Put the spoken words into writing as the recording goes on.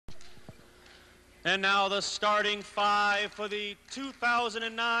And now the starting five for the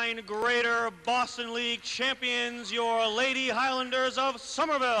 2009 Greater Boston League champions, your Lady Highlanders of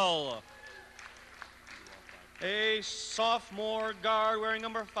Somerville. A sophomore guard wearing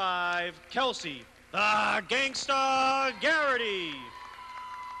number 5, Kelsey, the Gangsta Garrity.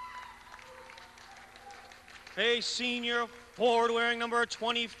 A senior forward wearing number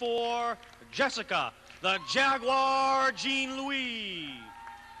 24, Jessica, the Jaguar Jean-Louis.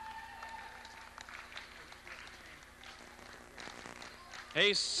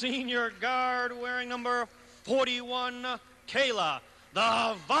 A senior guard wearing number 41, Kayla,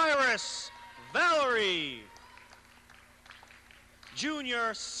 the Virus Valerie.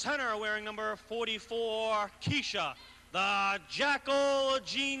 Junior center wearing number 44, Keisha, the Jackal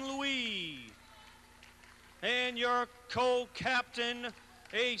Jean-Louis. And your co-captain,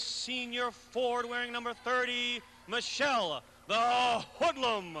 a senior forward wearing number 30, Michelle, the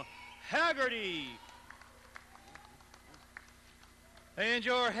Hoodlum Haggerty. And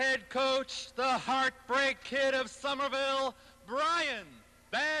your head coach, the Heartbreak Kid of Somerville, Brian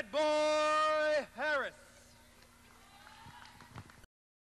Bad Boy